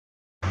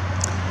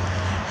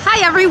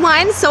Hi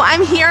everyone, so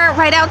I'm here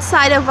right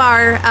outside of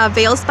our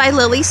Veils by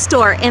Lily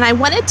store, and I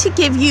wanted to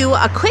give you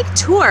a quick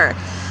tour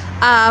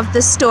of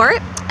the store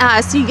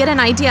so you get an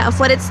idea of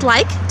what it's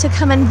like to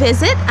come and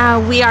visit.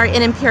 We are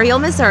in Imperial,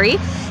 Missouri,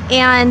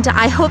 and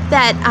I hope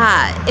that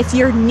if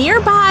you're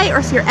nearby or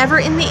if you're ever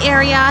in the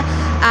area,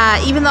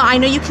 even though I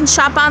know you can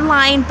shop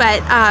online,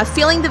 but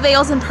feeling the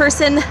Veils in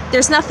person,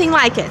 there's nothing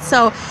like it.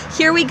 So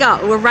here we go.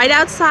 We're right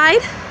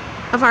outside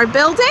of our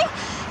building,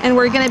 and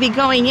we're going to be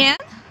going in.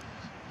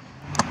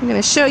 I'm going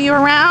to show you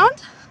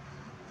around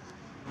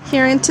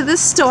here into the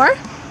store.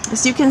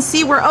 As you can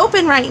see, we're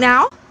open right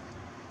now.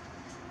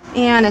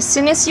 And as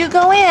soon as you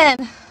go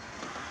in,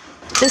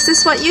 this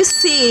is what you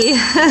see.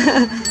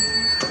 Hi,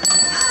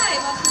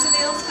 welcome to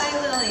Veils by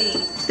Lily.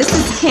 This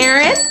is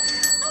Karen.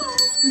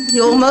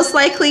 You'll most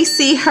likely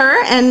see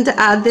her, and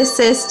this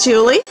is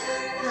Julie.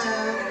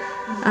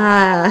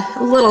 A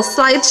little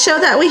slideshow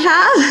that we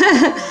have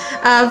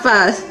of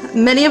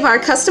many of our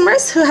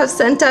customers who have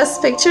sent us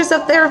pictures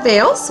of their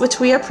veils, which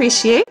we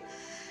appreciate.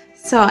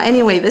 So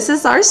anyway, this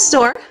is our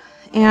store,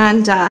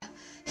 and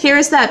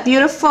here's that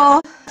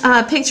beautiful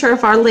picture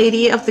of Our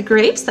Lady of the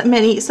Grapes that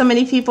so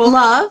many people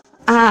love,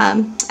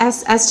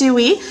 as do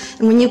we.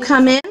 And when you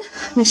come in,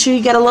 make sure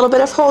you get a little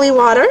bit of holy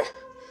water.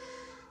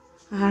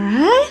 All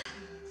right,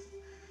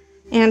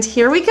 and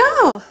here we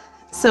go.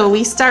 So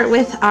we start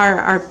with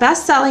our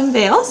best-selling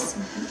veils,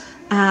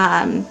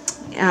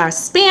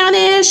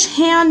 Spanish,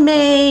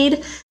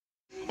 handmade,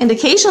 and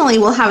occasionally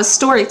we'll have a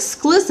store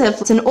exclusive.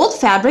 It's an old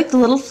fabric, the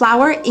little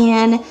flower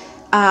in,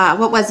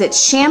 what was it,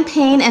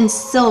 champagne and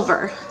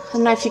silver. I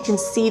don't know if you can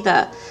see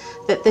the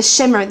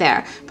shimmer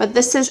there, but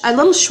this is a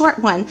little short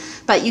one,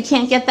 but you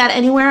can't get that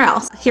anywhere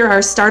else. Here are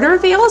our starter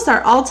veils,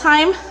 our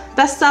all-time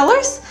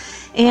bestsellers,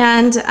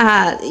 and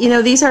you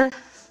know, these are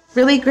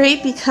really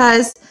great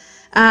because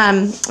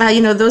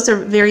you know, those are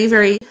very,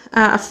 very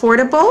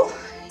affordable.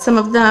 Some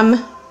of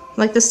them,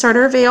 like the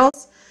starter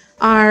veils,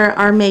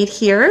 are made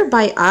here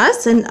by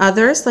us, and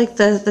others, like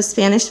the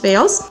Spanish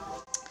veils,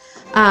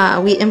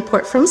 we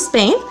import from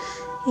Spain.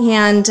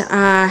 And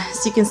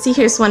as you can see,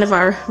 here's one of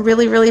our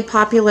really, really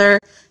popular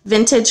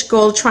vintage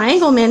gold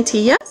triangle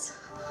mantillas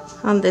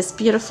on this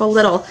beautiful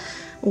little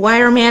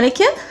wire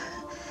mannequin.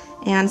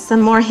 And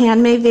some more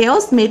handmade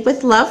veils made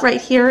with love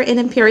right here in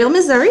Imperial,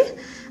 Missouri.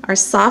 Our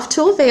soft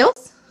tulle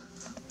veils.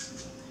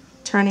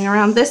 Turning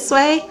around this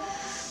way,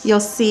 you'll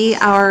see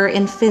our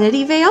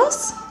infinity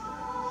veils,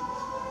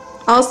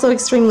 also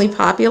extremely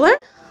popular.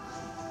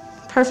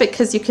 Perfect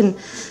because you can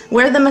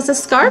wear them as a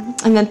scarf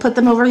and then put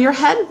them over your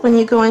head when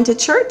you go into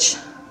church.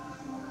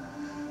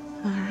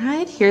 All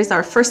right, here's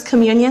our First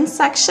Communion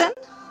section.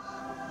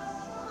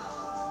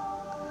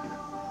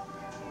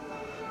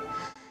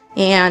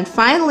 And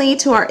finally,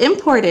 to our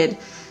imported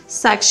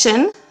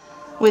section,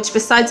 which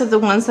besides of the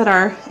ones that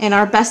are in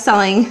our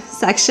best-selling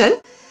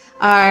section,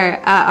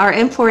 our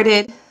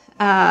imported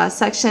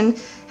section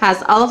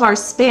has all of our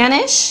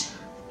Spanish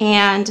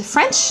and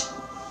French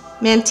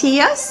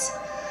mantillas,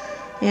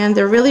 and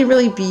they're really,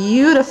 really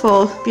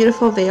beautiful,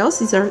 beautiful veils.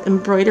 These are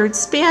embroidered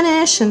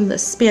Spanish and the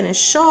Spanish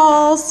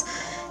shawls,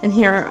 and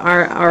here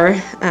are our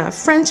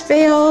French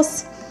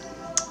veils,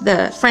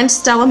 the French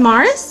Stella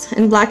Maris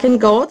in black and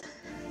gold,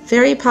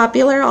 very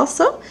popular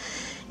also.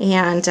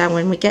 And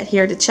when we get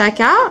here to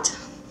check out,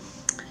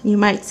 you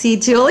might see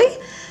Julie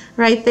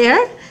right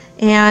there.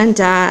 And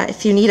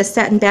if you need a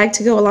satin bag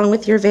to go along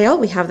with your veil,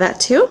 we have that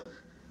too.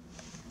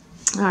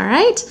 All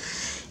right,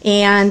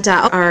 and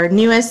our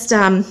newest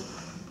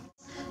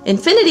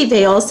infinity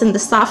veils in the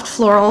soft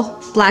floral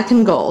black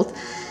and gold.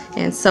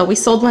 And so we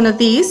sold one of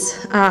these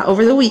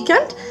over the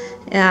weekend,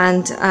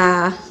 and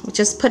we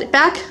just put it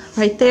back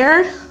right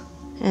there,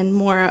 and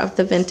more of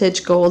the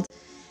vintage gold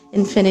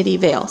infinity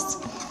veils.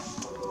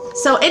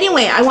 So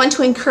anyway, I want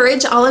to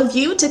encourage all of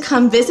you to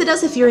come visit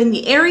us if you're in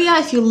the area,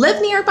 if you live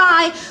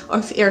nearby, or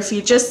if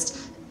you're just,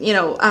 you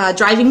know,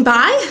 driving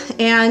by,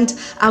 and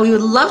we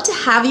would love to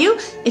have you.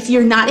 If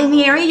you're not in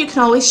the area, you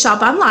can always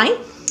shop online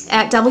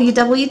at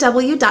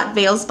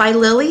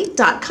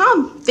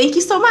www.veilsbylily.com. Thank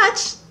you so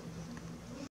much.